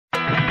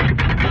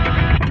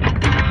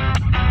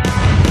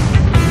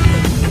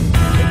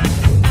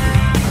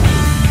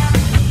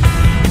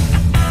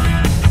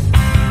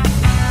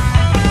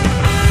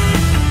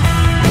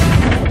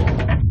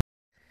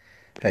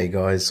Hey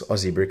guys,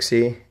 Ozzie Bricks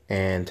here,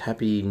 and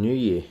Happy New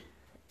Year.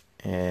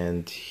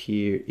 And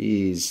here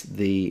is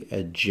the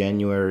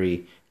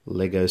January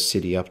Lego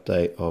City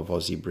update of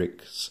Ozzie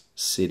Bricks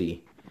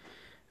City.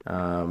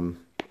 Quite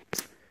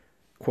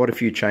a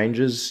few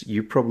changes.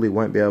 You probably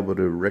won't be able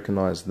to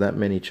recognize that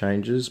many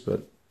changes,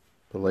 but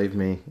believe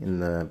me, in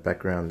the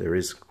background there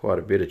is quite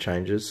a bit of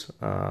changes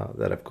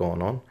that have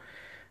gone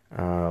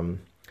on.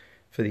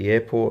 For the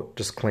airport,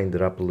 just cleaned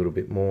it up a little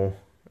bit more.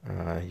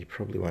 You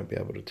probably won't be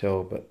able to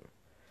tell, but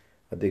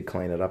I did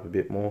clean it up a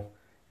bit more,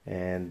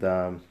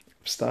 and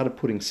started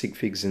putting sig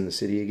figs in the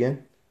city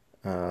again.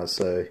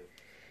 So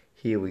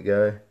here we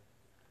go.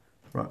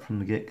 Right from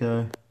the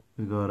get-go,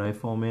 we've got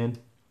A4 Man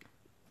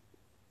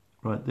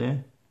right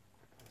there.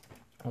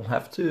 I'll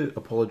have to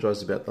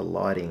apologise about the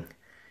lighting.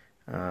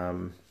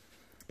 The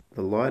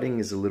lighting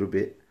is a little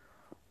bit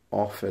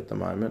off at the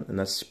moment, and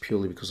that's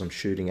purely because I'm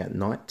shooting at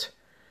night.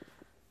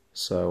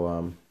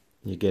 So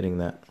you're getting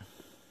that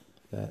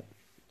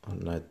I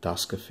don't know,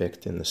 dusk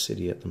effect in the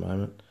city at the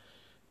moment.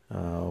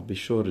 I'll be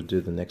sure to do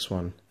the next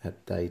one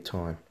at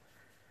daytime.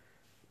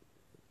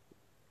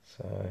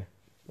 So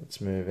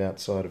let's move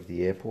outside of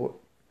the airport.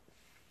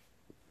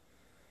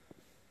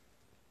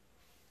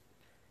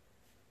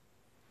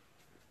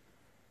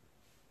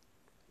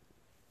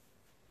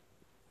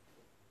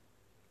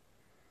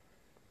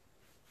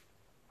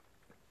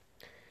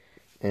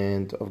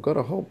 And I've got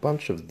a whole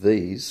bunch of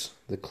these,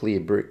 the clear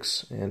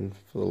bricks, and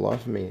for the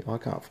life of me, I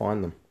can't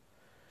find them.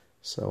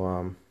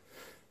 So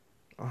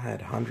I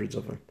had hundreds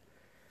of them.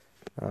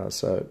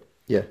 So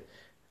yeah,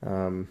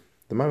 the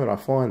moment I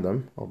find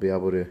them, I'll be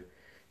able to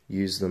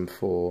use them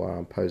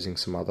for posing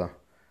some other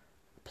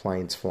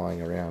planes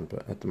flying around.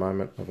 But at the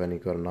moment, I've only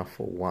got enough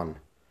for one,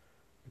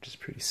 which is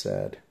pretty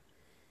sad.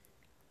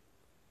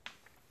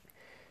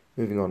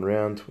 Moving on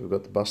around, we've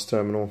got the bus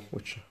terminal,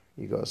 which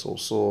you guys all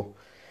saw.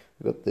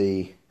 We've got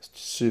the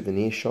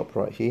souvenir shop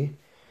right here.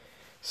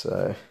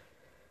 So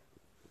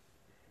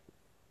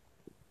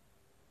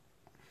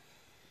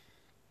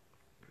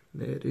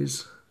there it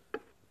is,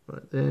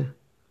 right there,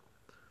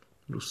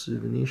 little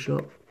souvenir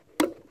shop.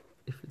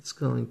 If it's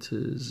going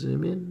to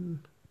zoom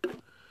in,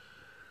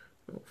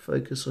 or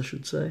focus I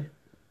should say.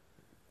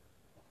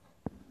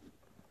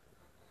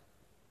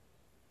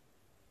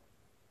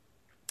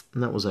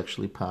 And that was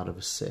actually part of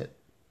a set.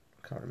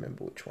 I can't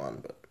remember which one,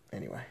 but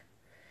anyway,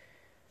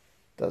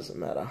 doesn't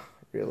matter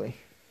really.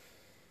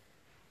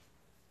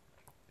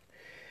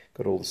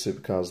 Got all the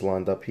supercars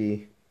lined up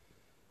here.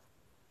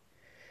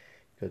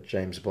 Got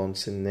James Bond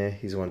sitting there.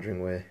 He's wondering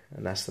where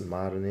an Aston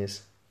Martin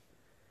is.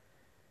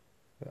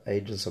 Got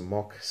Agents of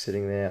Mock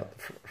sitting there at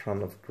the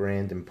front of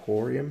Grand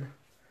Emporium.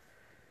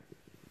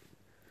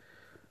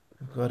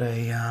 I've got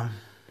a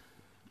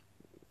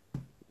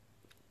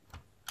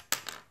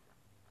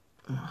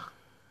looks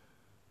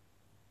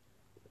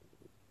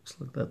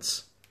like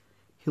that's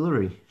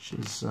Hillary.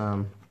 She's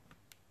probably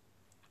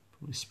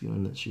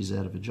spewing that she's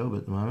out of a job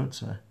at the moment,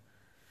 so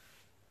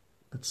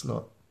let's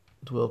not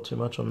dwell too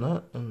much on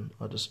that. And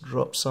I just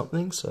dropped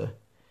something, so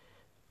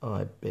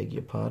I beg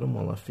your pardon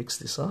while I fix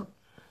this up.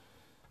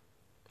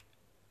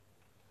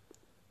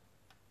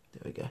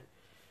 There we go. That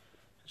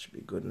should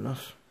be good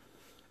enough.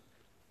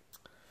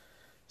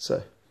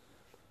 So,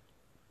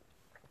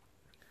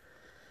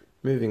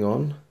 moving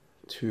on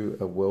to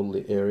a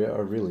well-lit area. I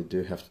really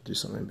do have to do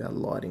something about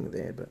lighting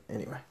there, but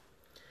anyway.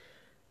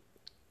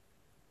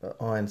 The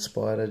Iron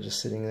Spider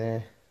just sitting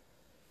there.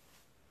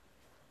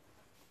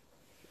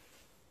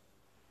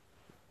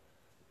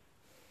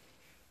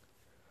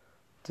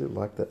 Do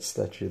like that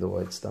statue, the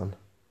way it's done.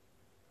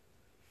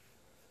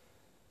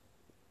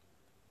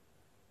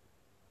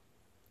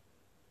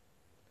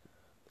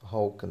 The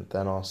Hulk and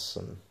Thanos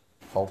and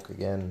Hulk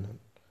again,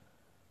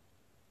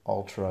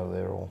 Ultra,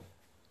 they're all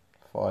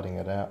fighting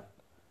it out.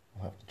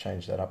 I'll have to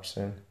change that up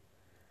soon.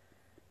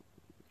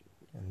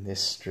 And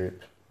this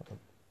strip,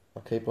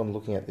 I keep on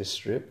looking at this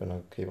strip and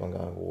I keep on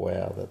going,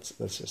 wow, that's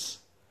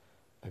just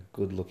a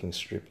good looking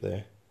strip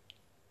there.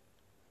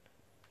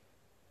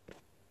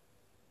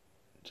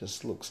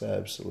 Just looks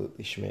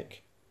absolutely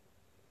schmick.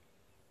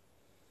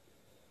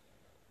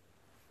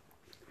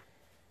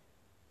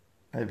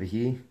 Over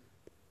here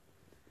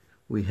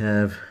we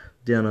have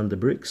Down Under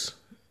Bricks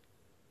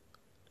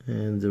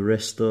and the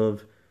rest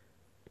of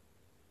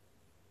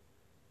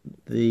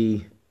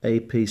the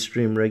AP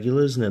stream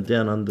regulars. Now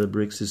Down Under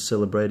Bricks is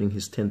celebrating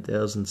his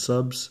 10,000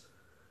 subs,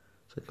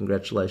 so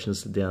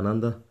congratulations to Down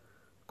Under.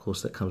 Of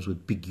course that comes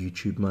with big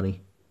YouTube money,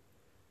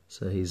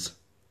 so he's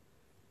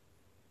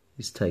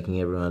taking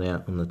everyone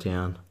out on the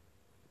town.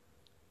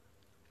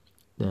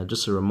 Now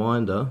just a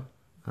reminder,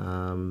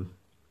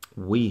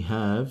 we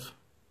have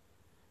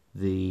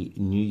the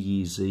New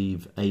Year's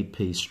Eve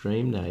AP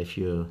stream. Now if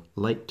you're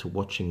late to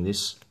watching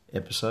this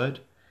episode,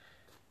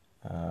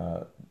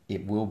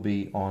 it will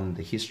be on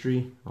the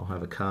history. I'll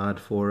have a card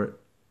for it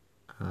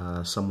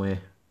somewhere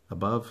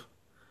above,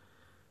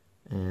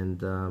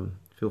 and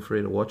feel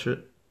free to watch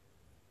it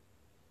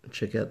and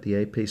check out the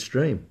AP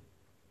stream.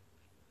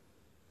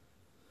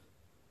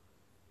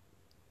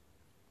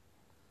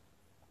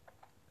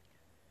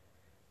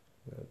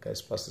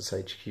 Ghostbusters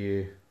HQ,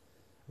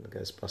 the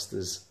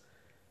Ghostbusters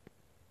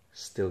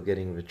still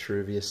getting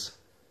Vitruvius.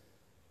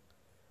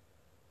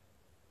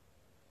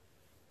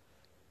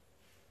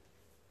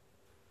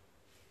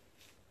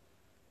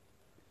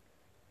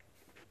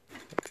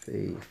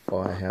 The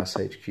Firehouse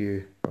HQ,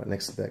 right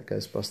next to that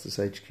Ghostbusters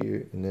HQ,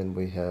 and then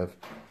we have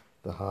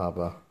the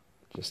harbour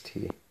just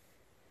here.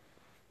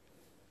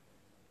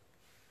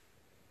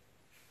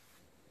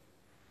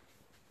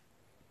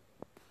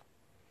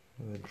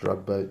 The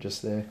drug boat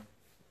just there.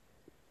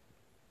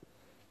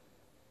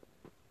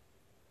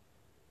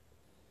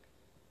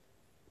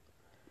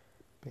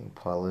 Being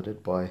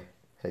piloted by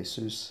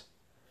Jesus.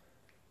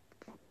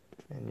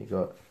 And you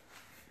got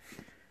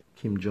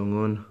Kim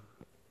Jong-un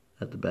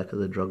at the back of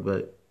the drug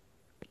boat.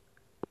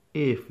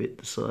 If it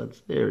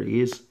decides, there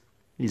he is.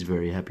 He's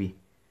very happy.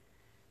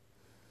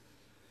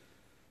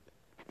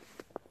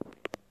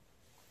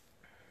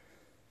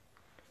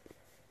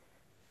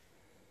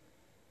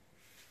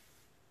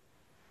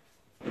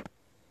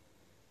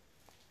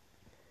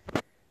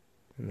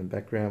 In the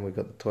background we've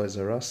got the Toys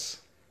R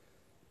Us.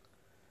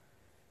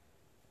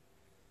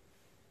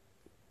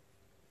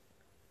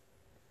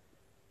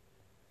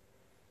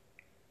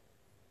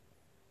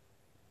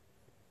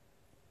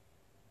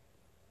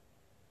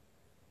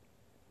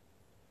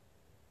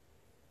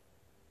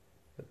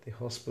 At the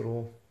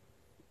hospital,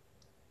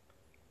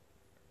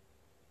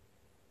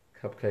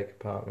 cupcake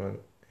apartment,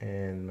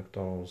 and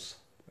McDonald's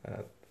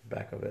at the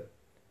back of it.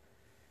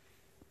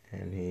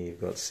 And here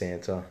you've got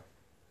Santa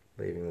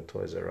leaving the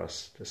Toys R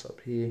Us just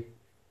up here.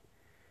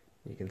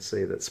 You can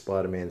see that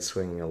Spider-Man's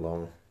swinging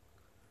along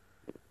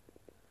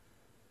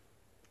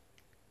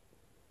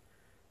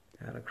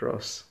out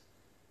across.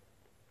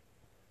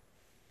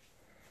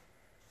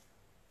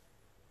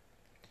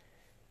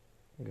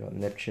 We've got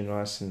Neptune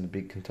Ice in the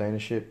big container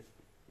ship.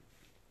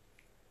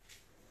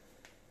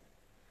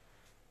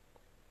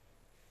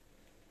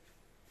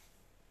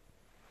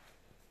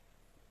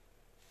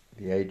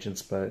 The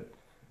Agent's boat.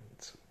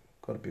 It's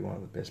got to be one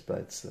of the best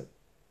boats that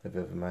they've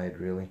ever made,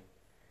 really.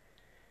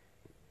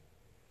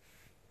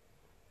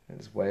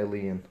 There's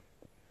Whaley and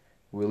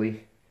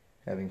Willie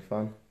having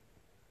fun.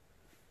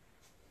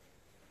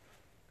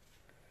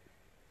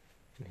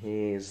 And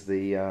here's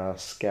the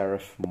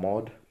Scariff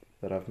mod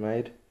that I've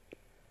made.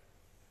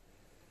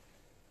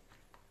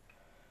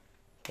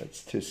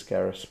 That's two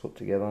Scariffs put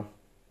together.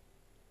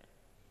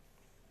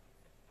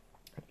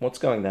 What's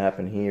going to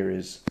happen here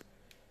is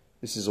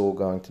this is all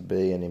going to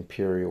be an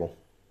Imperial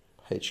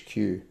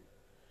HQ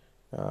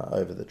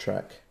over the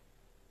track.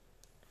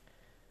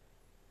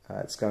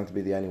 It's going to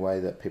be the only way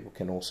that people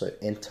can also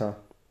enter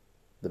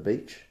the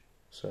beach.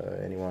 So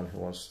anyone who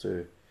wants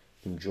to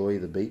enjoy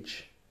the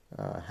beach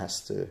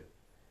has to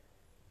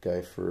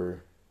go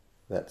through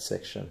that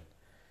section.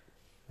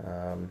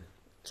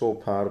 It's all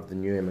part of the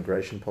new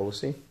immigration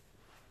policy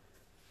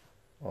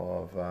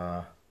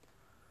of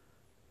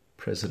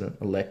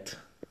President-elect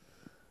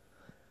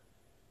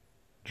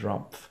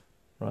Trump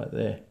right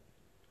there.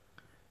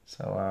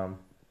 So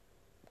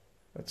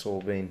that's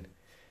all been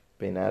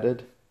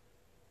added.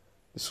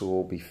 This will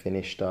all be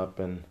finished up,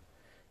 and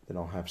then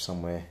I'll have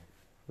somewhere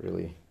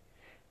really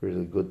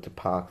good to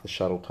park the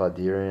shuttle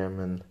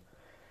Tidarium and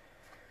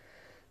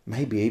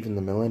maybe even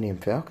the Millennium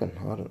Falcon.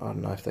 I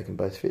don't know if they can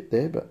both fit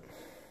there, but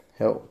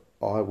hell,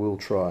 I will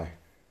try,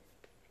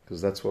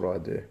 because that's what I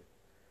do.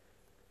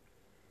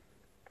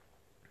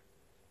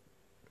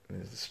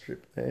 There's the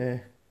strip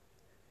there.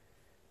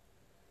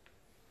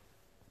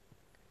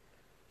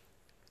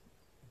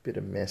 Bit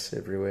of mess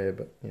everywhere,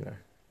 but you know,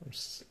 I'm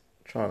just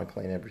trying to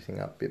clean everything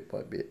up bit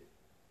by bit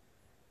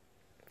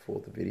for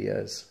the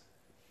videos.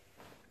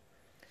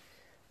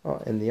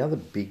 Oh, and the other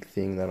big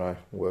thing that I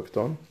worked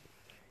on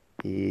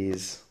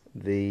is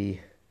the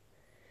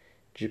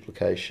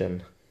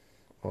duplication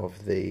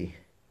of the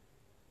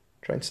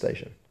train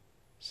station.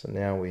 So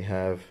now we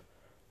have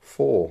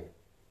 4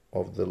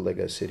 of the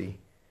Lego City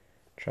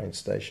train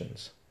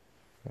stations.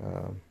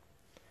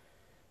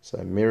 So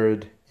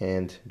mirrored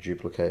and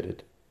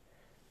duplicated.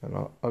 And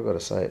I've got to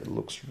say, it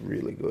looks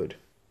really good.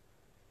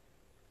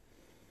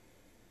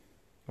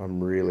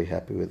 I'm really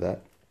happy with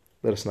that.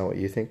 Let us know what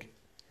you think.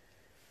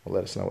 Or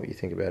let us know what you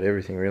think about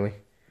everything, really.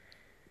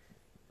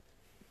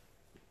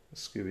 The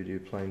Scooby-Doo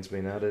plane's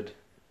been added.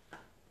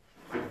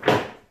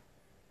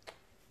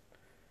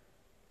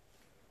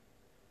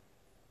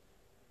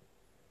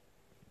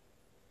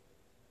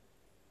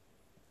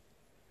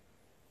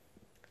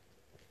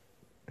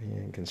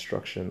 And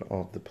construction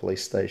of the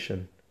police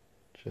station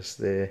just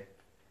there.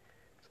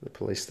 So the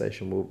police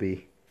station will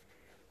be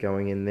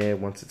going in there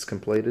once it's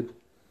completed.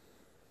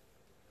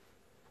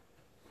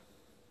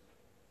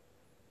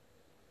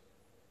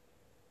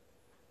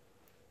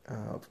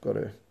 I've got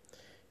to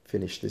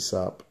finish this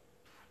up,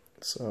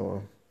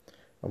 so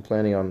I'm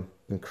planning on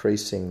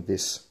increasing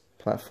this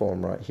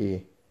platform right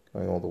here,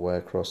 going all the way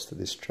across to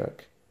this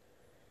track.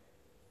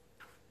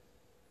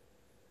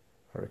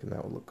 I reckon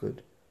that will look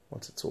good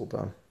once it's all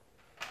done.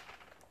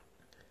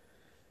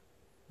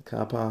 The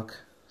car park,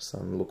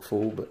 some look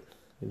full, but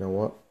you know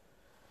what?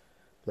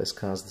 Less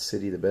cars in the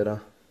city, the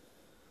better.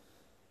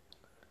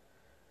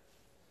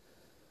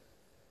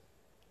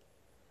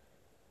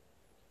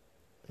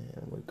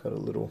 And we've got a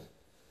little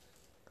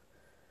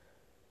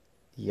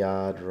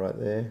yard right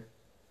there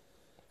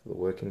for the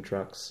working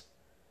trucks.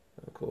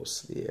 And of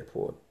course the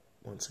airport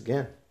once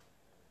again.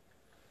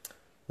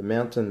 The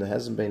mountain, there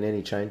hasn't been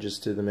any changes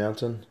to the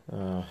mountain.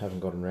 Haven't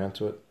gotten around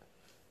to it.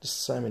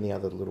 Just so many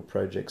other little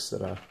projects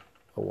that I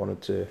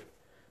wanted to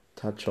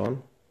touch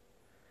on.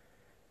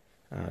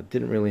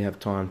 Didn't really have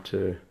time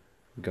to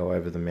go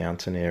over the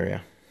mountain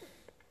area.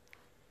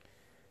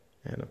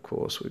 And of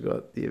course we've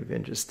got the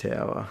Avengers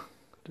Tower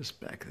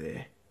just back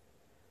there.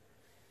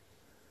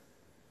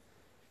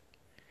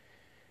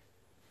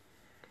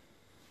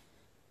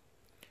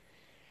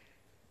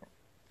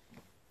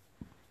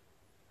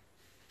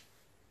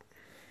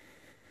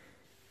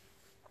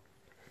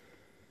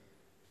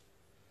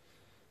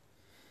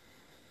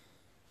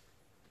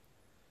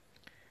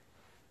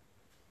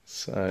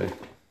 So,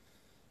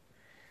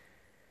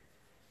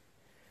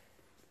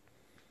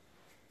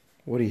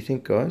 what do you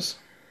think, guys?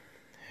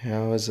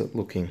 How is it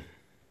looking?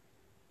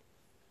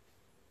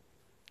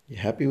 You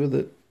happy with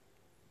it?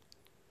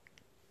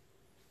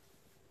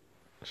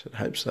 I should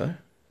hope so.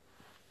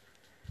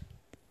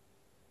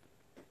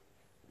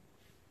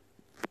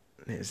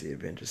 There's the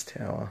Avengers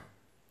Tower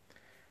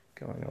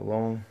going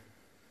along.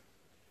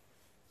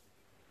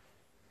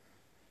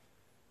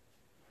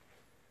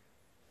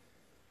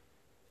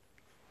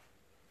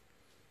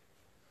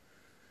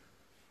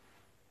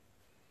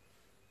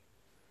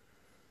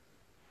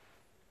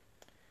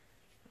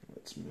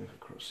 Let's move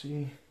across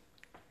here.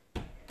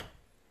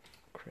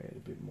 Create a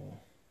bit more.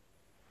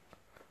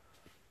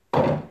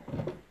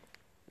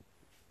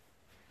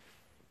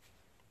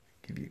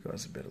 Give you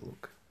guys a better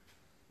look.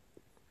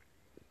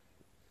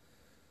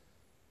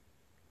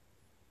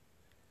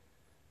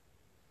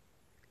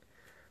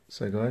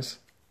 So guys,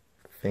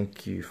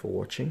 thank you for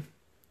watching.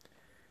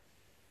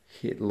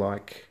 Hit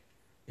like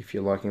if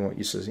you're liking what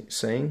you're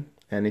seeing,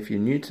 and if you're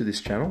new to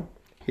this channel,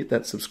 hit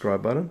that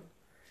subscribe button.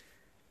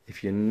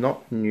 If you're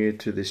not new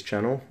to this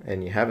channel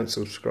and you haven't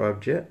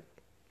subscribed yet,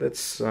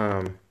 let's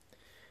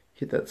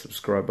hit that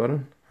subscribe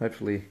button.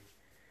 Hopefully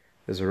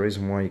there's a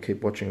reason why you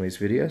keep watching these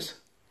videos.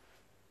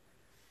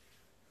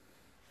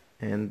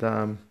 And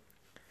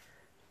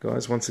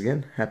guys, once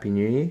again, Happy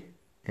New Year,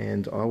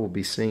 and I will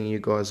be seeing you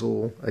guys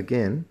all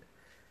again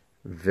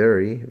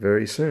very,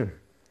 very soon.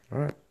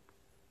 Alright,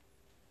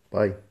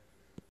 bye.